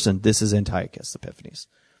despised person, this is Antiochus Epiphanes.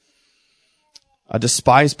 A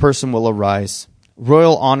despised person will arise.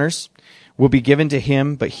 Royal honors will be given to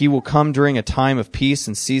him, but he will come during a time of peace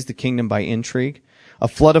and seize the kingdom by intrigue. A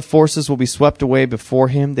flood of forces will be swept away before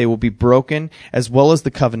him. They will be broken, as well as the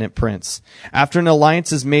covenant prince. After an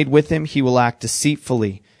alliance is made with him, he will act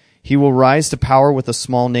deceitfully. He will rise to power with a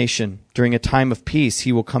small nation. During a time of peace,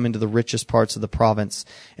 he will come into the richest parts of the province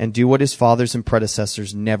and do what his fathers and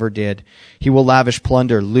predecessors never did. He will lavish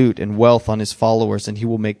plunder, loot, and wealth on his followers, and he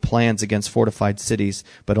will make plans against fortified cities,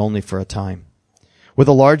 but only for a time. With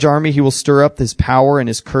a large army, he will stir up his power and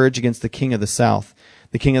his courage against the king of the south.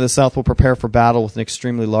 The king of the south will prepare for battle with an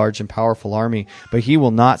extremely large and powerful army, but he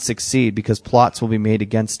will not succeed because plots will be made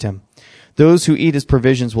against him. Those who eat his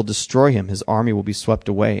provisions will destroy him. His army will be swept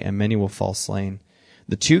away, and many will fall slain.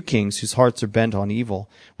 The two kings, whose hearts are bent on evil,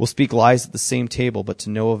 will speak lies at the same table, but to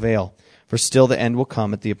no avail, for still the end will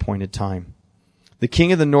come at the appointed time. The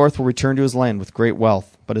king of the north will return to his land with great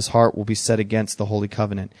wealth, but his heart will be set against the holy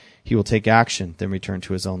covenant. He will take action, then return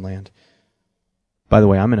to his own land. By the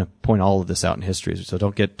way, I'm going to point all of this out in history, so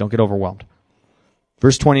don't get overwhelmed.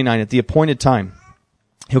 Verse 29, at the appointed time,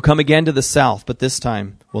 he'll come again to the south, but this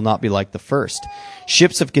time will not be like the first.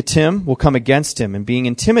 Ships of Kittim will come against him, and being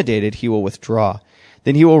intimidated, he will withdraw.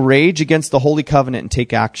 Then he will rage against the holy covenant and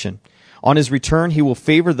take action. On his return, he will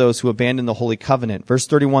favor those who abandon the holy covenant. Verse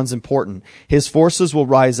 31 is important. His forces will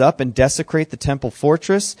rise up and desecrate the temple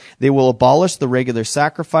fortress. They will abolish the regular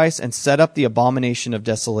sacrifice and set up the abomination of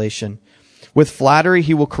desolation. With flattery,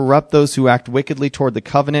 he will corrupt those who act wickedly toward the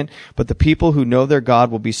covenant, but the people who know their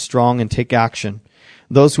God will be strong and take action.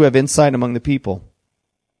 Those who have insight among the people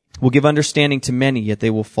will give understanding to many, yet they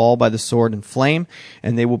will fall by the sword and flame,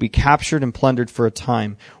 and they will be captured and plundered for a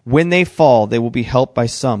time. When they fall, they will be helped by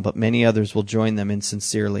some, but many others will join them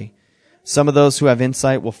insincerely. Some of those who have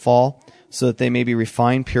insight will fall, so that they may be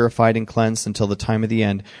refined, purified, and cleansed until the time of the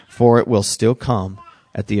end, for it will still come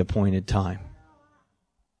at the appointed time.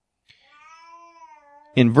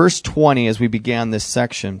 In verse 20, as we began this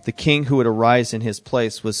section, the king who would arise in his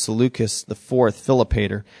place was Seleucus IV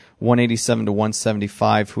Philopator, 187 to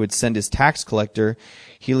 175, who would send his tax collector,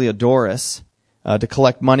 Heliodorus, to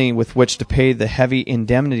collect money with which to pay the heavy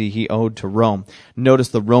indemnity he owed to Rome. Notice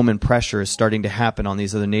the Roman pressure is starting to happen on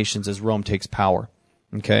these other nations as Rome takes power.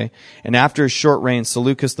 Okay? And after his short reign,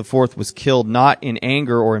 Seleucus IV was killed not in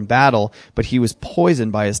anger or in battle, but he was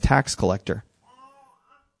poisoned by his tax collector.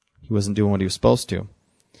 He wasn't doing what he was supposed to.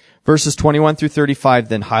 Verses 21 through 35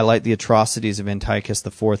 then highlight the atrocities of Antiochus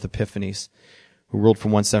IV Epiphanes, who ruled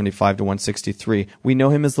from 175 to 163. We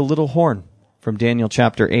know him as the little horn from Daniel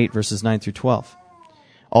chapter 8, verses 9 through 12.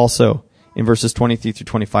 Also, in verses 23 through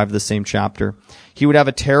 25 of the same chapter, he would have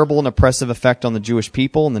a terrible and oppressive effect on the Jewish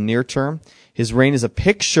people in the near term. His reign is a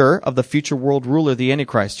picture of the future world ruler, the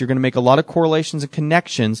Antichrist. You're going to make a lot of correlations and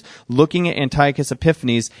connections looking at Antiochus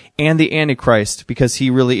Epiphanes and the Antichrist, because he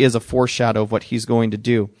really is a foreshadow of what he's going to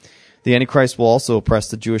do. The Antichrist will also oppress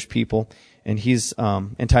the Jewish people, and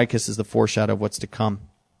Antiochus is the foreshadow of what's to come.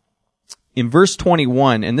 In verse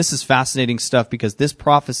 21, and this is fascinating stuff because this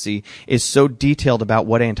prophecy is so detailed about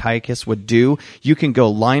what Antiochus would do, you can go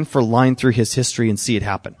line for line through his history and see it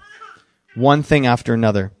happen. One thing after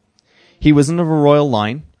another. He wasn't of a royal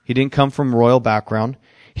line. He didn't come from a royal background.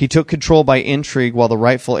 He took control by intrigue while the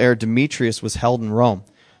rightful heir Demetrius was held in Rome.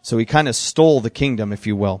 So he kind of stole the kingdom, if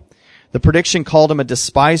you will. The prediction called him a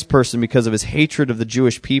despised person because of his hatred of the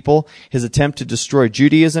Jewish people, his attempt to destroy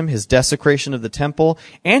Judaism, his desecration of the temple,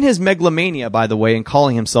 and his megalomania, by the way, in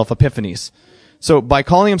calling himself Epiphanes. So by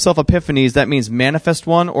calling himself Epiphanes, that means manifest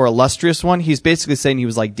one or illustrious one. He's basically saying he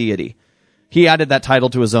was like deity. He added that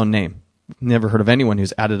title to his own name. Never heard of anyone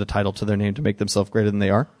who's added a title to their name to make themselves greater than they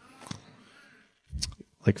are.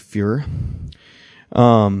 Like Führer.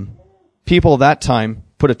 People of that time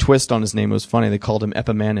put a twist on his name. It was funny. They called him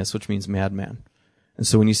Epimanes, which means madman. And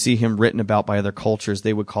so when you see him written about by other cultures,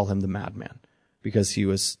 they would call him the madman because he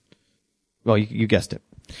was, well, you guessed it.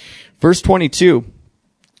 Verse 22,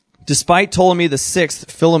 despite Ptolemy the sixth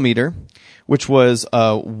Philometor, which was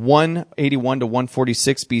 181 to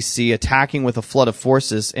 146 BC, attacking with a flood of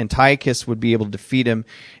forces, Antiochus would be able to defeat him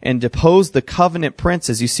and depose the covenant prince.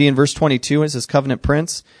 As you see in verse 22, it says covenant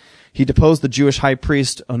prince. He deposed the Jewish high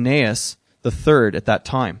priest Onias the third at that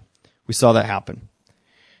time. We saw that happen.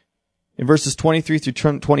 In verses 23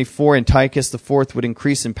 through 24, Antiochus IV would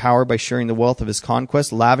increase in power by sharing the wealth of his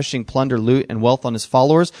conquest, lavishing plunder, loot, and wealth on his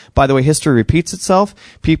followers. By the way, history repeats itself.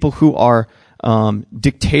 People who are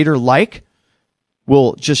dictator-like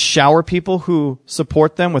will just shower people who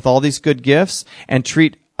support them with all these good gifts and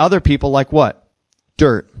treat other people like what?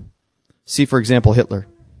 Dirt. See, for example, Hitler.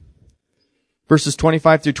 Verses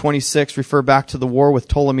 25 through 26 refer back to the war with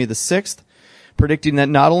Ptolemy VI, predicting that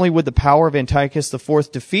not only would the power of Antiochus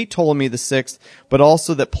IV defeat Ptolemy VI, but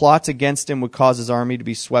also that plots against him would cause his army to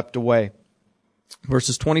be swept away.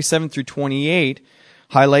 Verses 27 through 28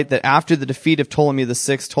 highlight that after the defeat of Ptolemy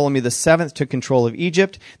VI, Ptolemy VII took control of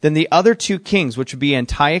Egypt. Then the other two kings, which would be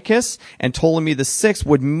Antiochus and Ptolemy VI,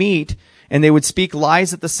 would meet and they would speak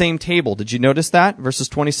lies at the same table. Did you notice that? Verses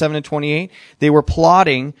 27 and 28. They were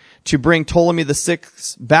plotting to bring Ptolemy VI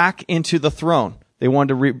back into the throne. They wanted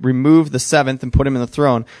to remove the seventh and put him in the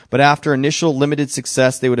throne. But after initial limited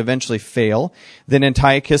success, they would eventually fail. Then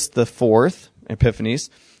Antiochus IV Epiphanes,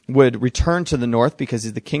 would return to the north because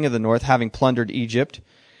he's the king of the north, having plundered Egypt,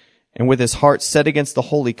 and with his heart set against the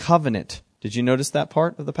Holy Covenant. Did you notice that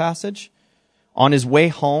part of the passage? On his way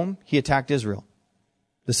home, he attacked Israel.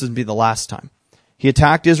 This would be the last time. He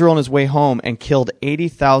attacked Israel on his way home and killed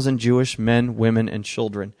 80,000 Jewish men, women, and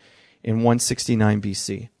children in 169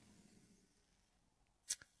 BC.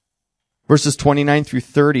 Verses 29 through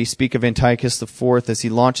 30 speak of Antiochus IV as he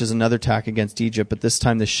launches another attack against Egypt, but this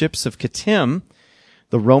time the ships of Kittim,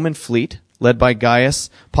 the Roman fleet, led by Gaius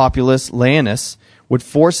Populus Laenas, would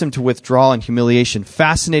force him to withdraw in humiliation.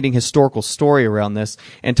 Fascinating historical story around this.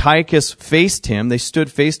 Antiochus faced him. They stood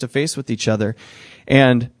face to face with each other.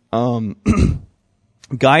 And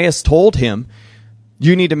Gaius told him,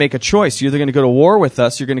 you need to make a choice. You're either going to go to war with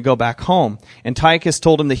us, or you're going to go back home. Antiochus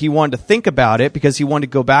told him that he wanted to think about it because he wanted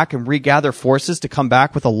to go back and regather forces to come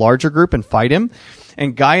back with a larger group and fight him.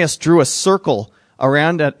 And Gaius drew a circle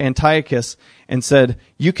around Antiochus and said,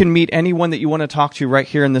 you can meet anyone that you want to talk to right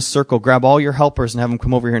here in this circle. Grab all your helpers and have them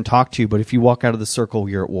come over here and talk to you. But if you walk out of the circle,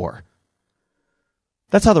 you're at war.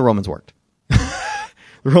 That's how the Romans worked.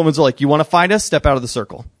 The Romans were like, you want to fight us? Step out of the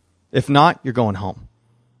circle. If not, you're going home.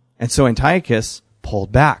 And so Antiochus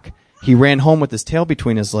pulled back. He ran home with his tail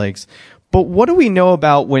between his legs. But what do we know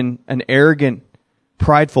about when an arrogant,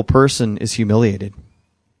 prideful person is humiliated?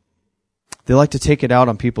 They like to take it out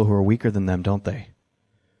on people who are weaker than them, don't they?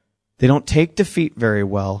 They don't take defeat very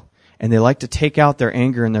well, and they like to take out their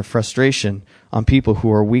anger and their frustration on people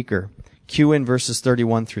who are weaker. Cue in verses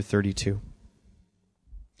 31 through 32.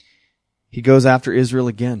 He goes after Israel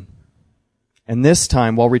again. And this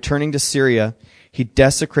time, while returning to Syria, he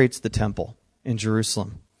desecrates the temple in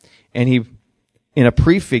Jerusalem. And he, in a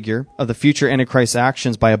prefigure of the future Antichrist's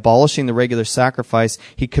actions, by abolishing the regular sacrifice,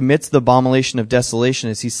 he commits the abomination of desolation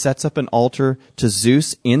as he sets up an altar to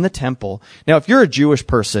Zeus in the temple. Now, if you're a Jewish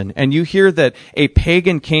person and you hear that a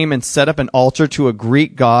pagan came and set up an altar to a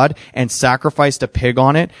Greek god and sacrificed a pig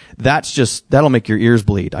on it, that'll make your ears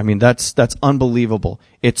bleed. I mean, that's unbelievable.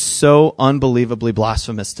 It's so unbelievably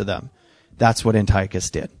blasphemous to them. That's what Antiochus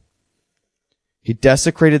did. He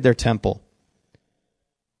desecrated their temple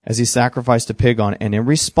as he sacrificed a pig on it. And in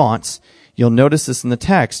response, you'll notice this in the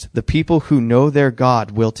text, the people who know their God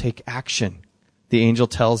will take action. The angel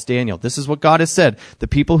tells Daniel, this is what God has said. The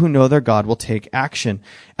people who know their God will take action,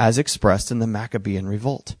 as expressed in the Maccabean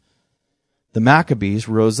revolt. The Maccabees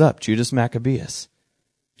rose up, Judas Maccabeus,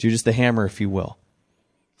 Judas the Hammer, if you will.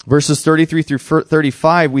 Verses 33 through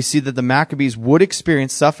 35, we see that the Maccabees would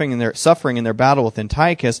experience suffering in their battle with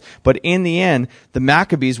Antiochus, but in the end, the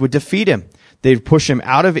Maccabees would defeat him. They'd push him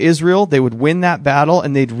out of Israel, they would win that battle,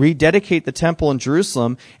 and they'd rededicate the temple in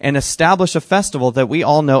Jerusalem and establish a festival that we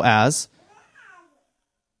all know as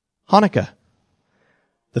Hanukkah.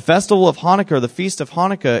 The festival of Hanukkah, or the Feast of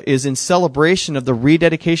Hanukkah, is in celebration of the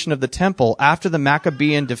rededication of the temple after the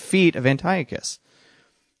Maccabean defeat of Antiochus.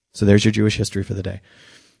 So there's your Jewish history for the day.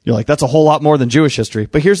 You're like, that's a whole lot more than Jewish history.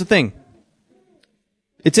 But here's the thing.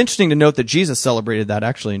 It's interesting to note that Jesus celebrated that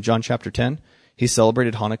actually in John chapter 10. He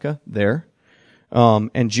celebrated Hanukkah there.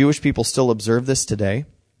 And Jewish people still observe this today.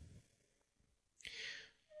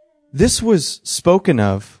 This was spoken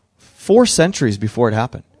of 4 centuries before it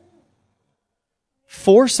happened.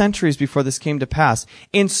 4 centuries before this came to pass,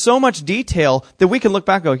 in so much detail that we can look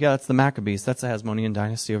back and go, yeah, that's the Maccabees, that's the Hasmonean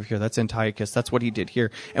dynasty over here, that's Antiochus, that's what he did here.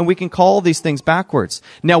 And we can call these things backwards.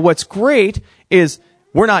 Now, what's great is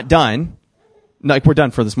we're not done. Like, we're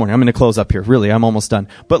done for this morning. I'm going to close up here. Really, I'm almost done.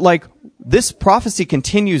 But this prophecy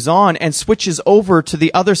continues on and switches over to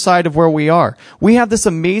the other side of where we are. We have this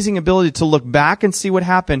amazing ability to look back and see what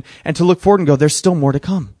happened and to look forward and go, there's still more to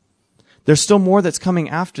come. There's still more that's coming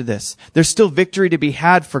after this. There's still victory to be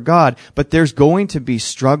had for God, but there's going to be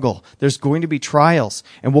struggle. There's going to be trials,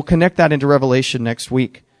 and we'll connect that into Revelation next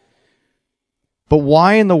week. But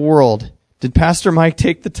why in the world did Pastor Mike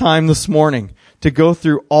take the time this morning to go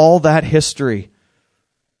through all that history?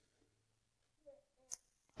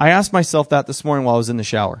 I asked myself that this morning while I was in the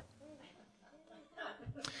shower.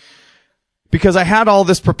 Because I had all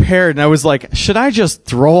this prepared and I was like, should I just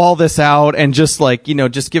throw all this out and just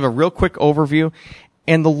give a real quick overview?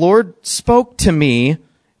 And the Lord spoke to me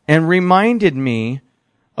and reminded me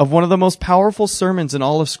of one of the most powerful sermons in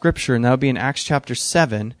all of Scripture, and that would be in Acts chapter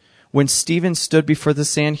 7, when Stephen stood before the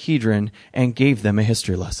Sanhedrin and gave them a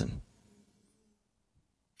history lesson.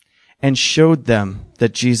 And showed them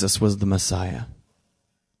that Jesus was the Messiah.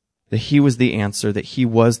 That he was the answer, that he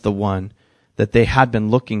was the one that they had been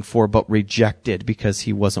looking for but rejected because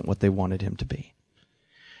he wasn't what they wanted him to be.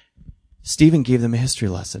 Stephen gave them a history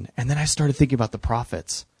lesson. And then I started thinking about the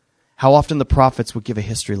prophets. How often the prophets would give a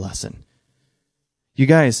history lesson. You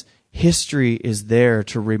guys, History is there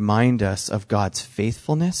to remind us of God's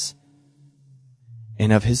faithfulness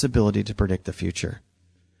and of his ability to predict the future.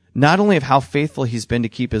 Not only of how faithful he's been to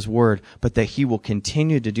keep his word, but that he will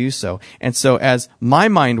continue to do so. And so as my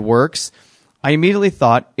mind works, I immediately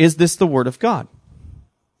thought, is this the word of God?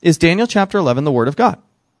 Is Daniel chapter 11 the word of God?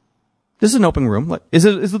 This is an open room. Is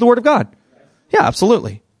it the word of God? Yeah,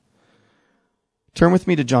 absolutely. Turn with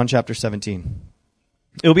me to John chapter 17.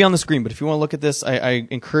 It'll be on the screen, but if you want to look at this, I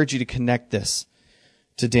encourage you to connect this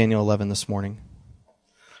to Daniel 11 this morning.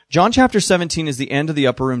 John chapter 17 is the end of the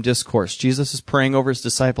upper room discourse. Jesus is praying over his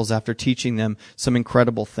disciples after teaching them some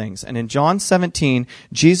incredible things. And in John 17,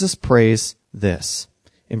 Jesus prays this.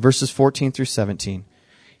 In verses 14 through 17,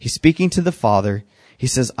 he's speaking to the Father. He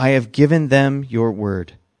says, I have given them your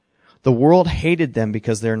word. The world hated them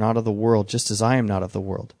because they are not of the world, just as I am not of the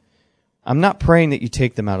world. I'm not praying that you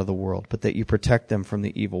take them out of the world, but that you protect them from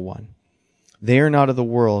the evil one. They are not of the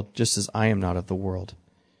world, just as I am not of the world.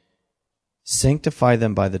 Sanctify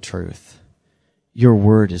them by the truth. Your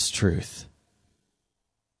word is truth.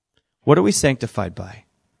 What are we sanctified by?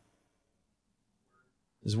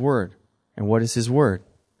 His word. And what is his word?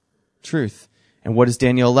 Truth. And what is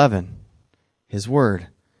Daniel 11? His word.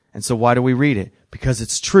 And so why do we read it? Because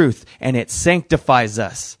it's truth and it sanctifies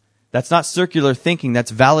us. That's not circular thinking.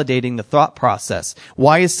 That's validating the thought process.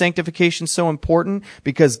 Why is sanctification so important?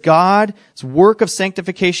 Because God's work of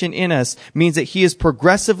sanctification in us means that he is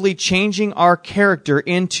progressively changing our character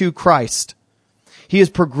into Christ. He is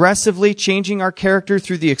progressively changing our character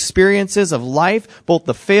through the experiences of life, both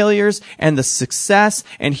the failures and the success,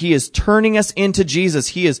 and he is turning us into Jesus.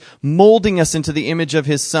 He is molding us into the image of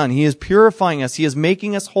his Son. He is purifying us. He is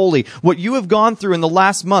making us holy. What you have gone through in the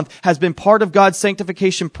last month has been part of God's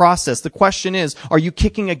sanctification process. The question is, are you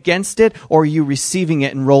kicking against it or are you receiving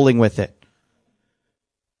it and rolling with it?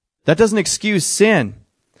 That doesn't excuse sin.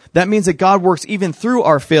 That means that God works even through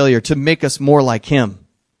our failure to make us more like him.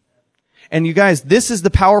 And you guys, this is the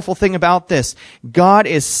powerful thing about this. God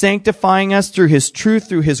is sanctifying us through his truth,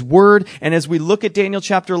 through his word. And as we look at Daniel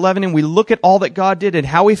chapter 11 and we look at all that God did and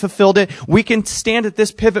how he fulfilled it, we can stand at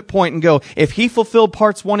this pivot point and go, if he fulfilled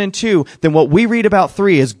parts 1 and 2, then what we read about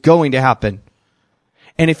 3 is going to happen.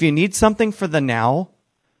 And if you need something for the now,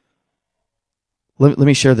 let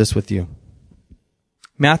me share this with you.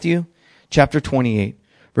 Matthew chapter 28,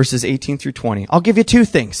 verses 18 through 20. I'll give you 2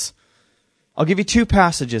 things. I'll give you 2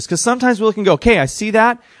 passages, because sometimes we look and go, okay, I see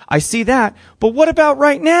that, but what about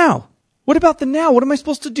right now? What about the now? What am I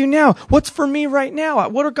supposed to do now? What's for me right now?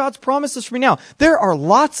 What are God's promises for me now? There are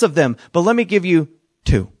lots of them, but let me give you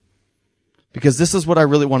 2. Because this is what I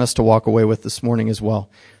really want us to walk away with this morning as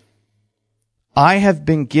well. I have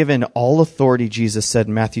been given all authority, Jesus said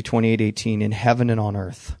in Matthew 28:18, in heaven and on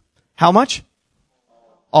earth. How much?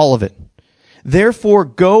 All of it. Therefore,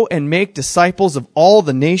 go and make disciples of all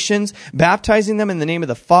the nations, baptizing them in the name of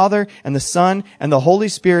the Father and the Son and the Holy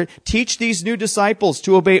Spirit. Teach these new disciples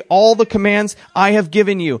to obey all the commands I have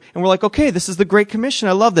given you. And we're like, okay, this is the Great Commission.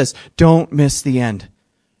 I love this. Don't miss the end.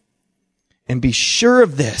 And be sure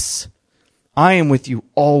of this. I am with you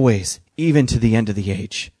always, even to the end of the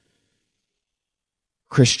age.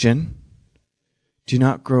 Christian, do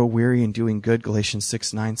not grow weary in doing good, Galatians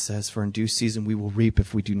 6:9 says, for in due season we will reap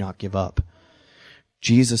if we do not give up.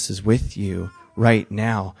 Jesus is with you right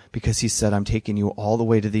now because he said, I'm taking you all the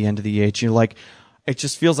way to the end of the age. You're like, it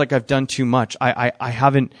just feels like I've done too much. I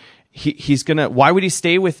haven't, why would he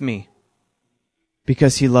stay with me?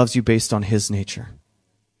 Because he loves you based on his nature.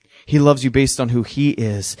 He loves you based on who he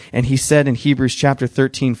is. And he said in Hebrews chapter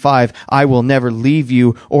 13:5, I will never leave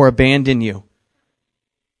you or abandon you.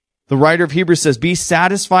 The writer of Hebrews says, be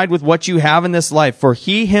satisfied with what you have in this life, for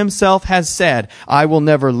he himself has said, I will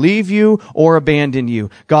never leave you or abandon you.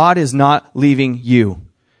 God is not leaving you.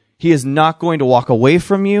 He is not going to walk away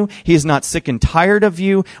from you. He is not sick and tired of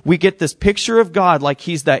you. We get this picture of God like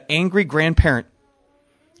he's that angry grandparent.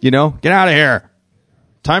 You know, get out of here.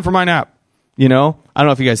 Time for my nap. You know, I don't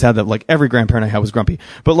know if you guys had that. Like every grandparent I had was grumpy,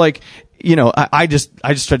 but like, you know, I just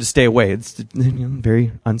tried to stay away. It's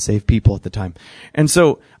very unsafe people at the time. And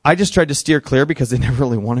so I just tried to steer clear because they never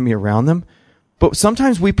really wanted me around them. But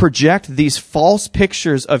sometimes we project these false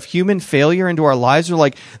pictures of human failure into our lives. We're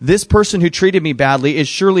like, this person who treated me badly is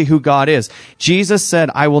surely who God is. Jesus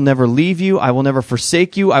said, I will never leave you. I will never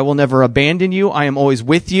forsake you. I will never abandon you. I am always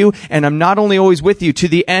with you. And I'm not only always with you to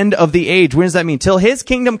the end of the age. When does that mean? Till his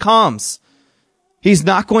kingdom comes. He's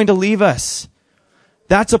not going to leave us.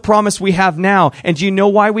 That's a promise we have now. And do you know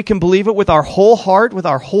why we can believe it with our whole heart, with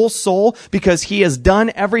our whole soul? Because he has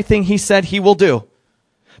done everything he said he will do.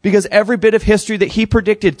 Because every bit of history that he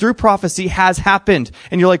predicted through prophecy has happened.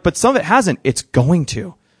 And you're like, but some of it hasn't. It's going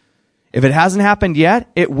to. If it hasn't happened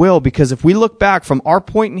yet, it will, because if we look back from our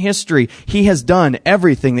point in history, he has done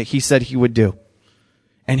everything that he said he would do.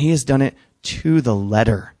 And he has done it to the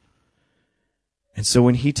letter. And so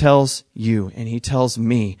when he tells you and he tells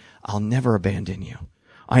me, I'll never abandon you,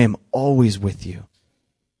 I am always with you,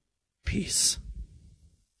 peace.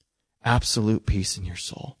 Absolute peace in your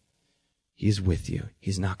soul. He's with you.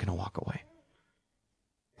 He's not going to walk away.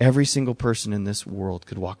 Every single person in this world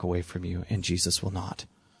could walk away from you, and Jesus will not.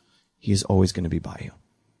 He is always going to be by you.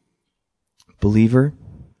 Believer,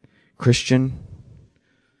 Christian,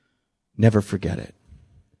 never forget it.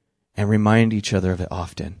 And remind each other of it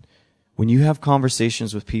often. When you have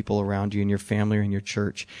conversations with people around you in your family or in your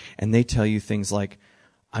church, and they tell you things like,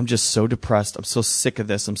 I'm just so depressed. I'm so sick of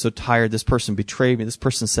this. I'm so tired. This person betrayed me. This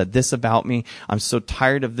person said this about me. I'm so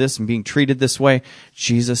tired of this and being treated this way.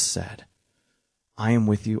 Jesus said, I am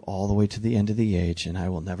with you all the way to the end of the age, and I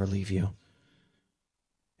will never leave you.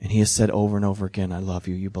 And he has said over and over again, I love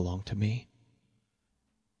you. You belong to me.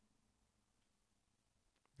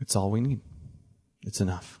 It's all we need. It's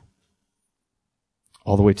enough.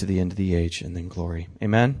 All the way to the end of the age and then glory.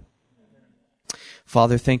 Amen?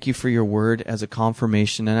 Father, thank you for your word as a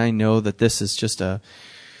confirmation, and I know that this is just a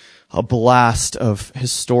blast of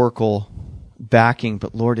historical backing,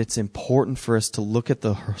 but Lord, it's important for us to look at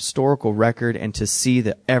the historical record and to see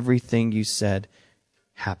that everything you said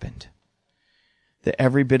happened. That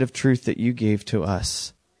every bit of truth that you gave to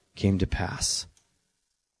us came to pass.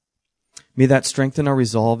 May that strengthen our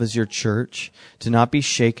resolve as your church to not be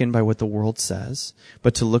shaken by what the world says,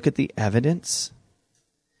 but to look at the evidence,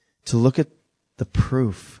 to look at the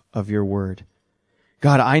proof of your word.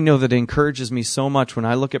 God, I know that it encourages me so much when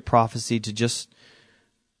I look at prophecy to just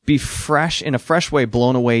be fresh, in a fresh way,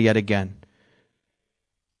 blown away yet again.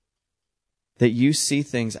 That you see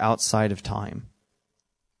things outside of time.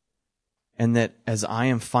 And that as I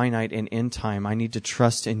am finite and in time, I need to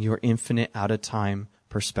trust in your infinite out of time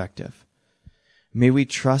perspective. May we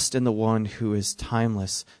trust in the one who is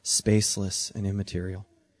timeless, spaceless, and immaterial.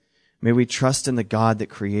 May we trust in the God that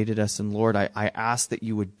created us. And Lord, I ask that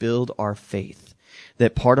you would build our faith,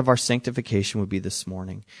 that part of our sanctification would be this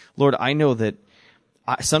morning. Lord, I know that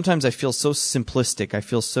sometimes I feel so simplistic, I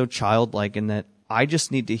feel so childlike, in that I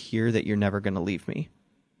just need to hear that you're never going to leave me.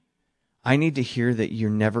 I need to hear that you're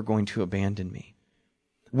never going to abandon me.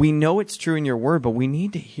 We know it's true in your word, but we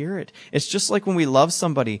need to hear it. It's just like when we love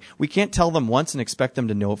somebody, we can't tell them once and expect them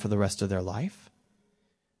to know it for the rest of their life.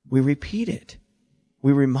 We repeat it.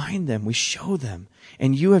 We remind them, we show them.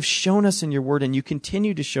 And you have shown us in your word, and you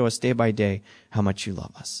continue to show us day by day how much you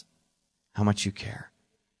love us, how much you care.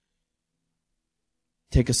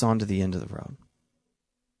 Take us on to the end of the road.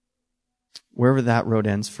 Wherever that road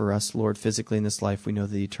ends for us, Lord, physically in this life, we know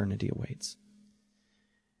that eternity awaits.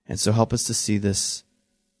 And so help us to see this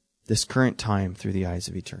current time through the eyes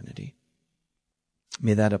of eternity.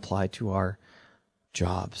 May that apply to our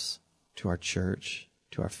jobs, to our church,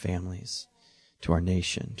 to our families, to our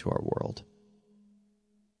nation, to our world.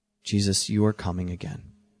 Jesus, you are coming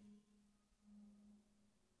again.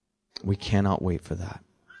 We cannot wait for that.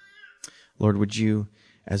 Lord, would you,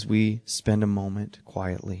 as we spend a moment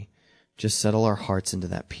quietly, just settle our hearts into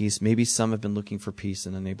that peace. Maybe some have been looking for peace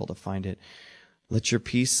and unable to find it. Let your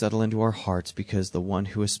peace settle into our hearts, because the one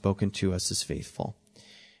who has spoken to us is faithful.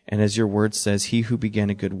 And as your word says, he who began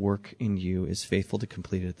a good work in you is faithful to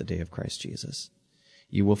complete it at the day of Christ Jesus.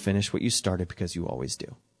 You will finish what you started, because you always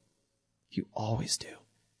do. You always do.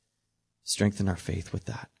 Strengthen our faith with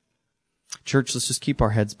that. Church, let's just keep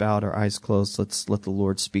our heads bowed, our eyes closed. Let's let the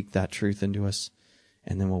Lord speak that truth into us,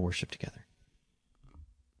 and then we'll worship together.